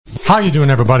How you doing,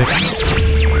 everybody?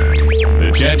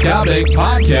 The Chet Coppock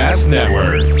Podcast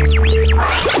Network.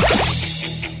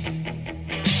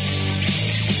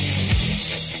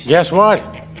 Guess what?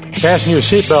 Fasten your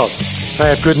seatbelt. I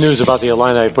have good news about the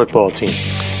Illini football team.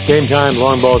 Game time,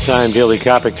 long ball time, daily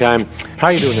Coppock time. How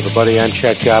you doing, everybody? I'm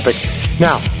Chet Coppock.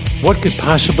 Now, what could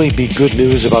possibly be good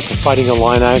news about the Fighting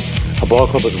Illini, a ball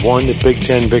club with won the Big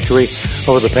Ten victory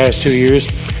over the past 2 years?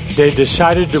 They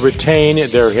decided to retain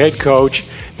their head coach,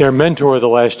 their mentor the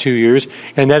last 2 years,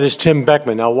 and that is Tim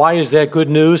Beckman. Now, why is that good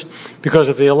news? Because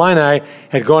if the Illini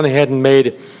had gone ahead and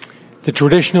made the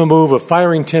traditional move of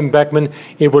firing Tim Beckman,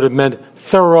 it would have meant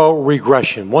thorough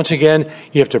regression. Once again,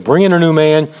 you have to bring in a new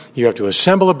man, you have to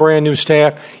assemble a brand new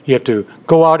staff, you have to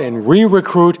go out and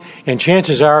re-recruit, and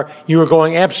chances are you are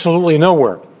going absolutely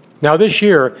nowhere. Now this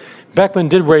year, Beckman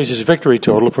did raise his victory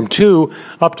total from 2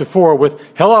 up to 4 with,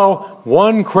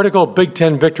 one critical Big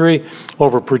Ten victory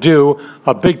over Purdue,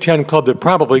 a Big Ten club that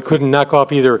probably couldn't knock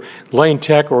off either Lane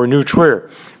Tech or New Trier.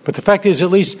 But the fact is,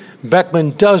 at least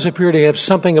Beckman does appear to have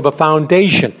something of a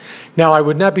foundation. Now, I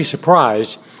would not be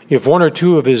surprised if 1 or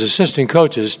 2 of his assistant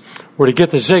coaches were to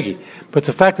get the ziggy. But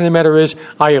the fact of the matter is,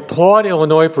 I applaud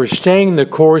Illinois for staying the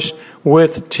course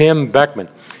with Tim Beckman.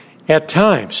 At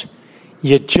times,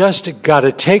 you just got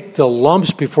to take the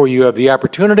lumps before you have the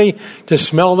opportunity to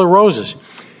smell the roses.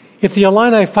 If the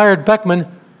Illini fired Beckman,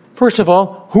 first of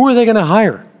all, who are they going to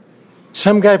hire?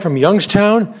 Some guy from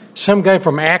Youngstown? Some guy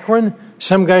from Akron?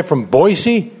 Some guy from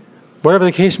Boise? Whatever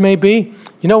the case may be.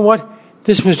 You know what?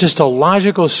 This was just a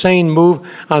logical, sane move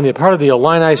on the part of the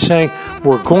Illini saying,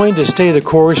 we're going to stay the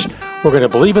course. We're going to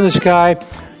believe in this guy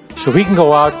so he can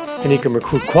go out and he can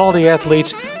recruit quality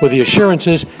athletes with the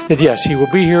assurances that, yes, he will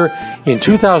be here in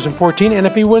 2014. And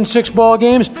if he wins 6 ball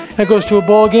games and goes to a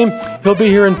ball game, he'll be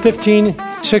here in 15,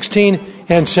 16,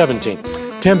 and 17.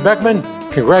 Tim Beckman,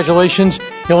 congratulations.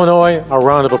 Illinois, a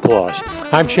round of applause.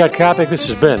 I'm Chet Coppock. This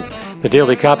has been the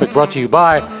Daily Coppock, brought to you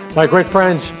by my great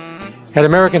friends at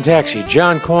American Taxi.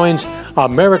 John Coyne's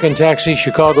American Taxi,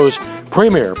 Chicago's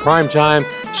premier primetime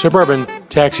suburban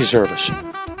taxi service.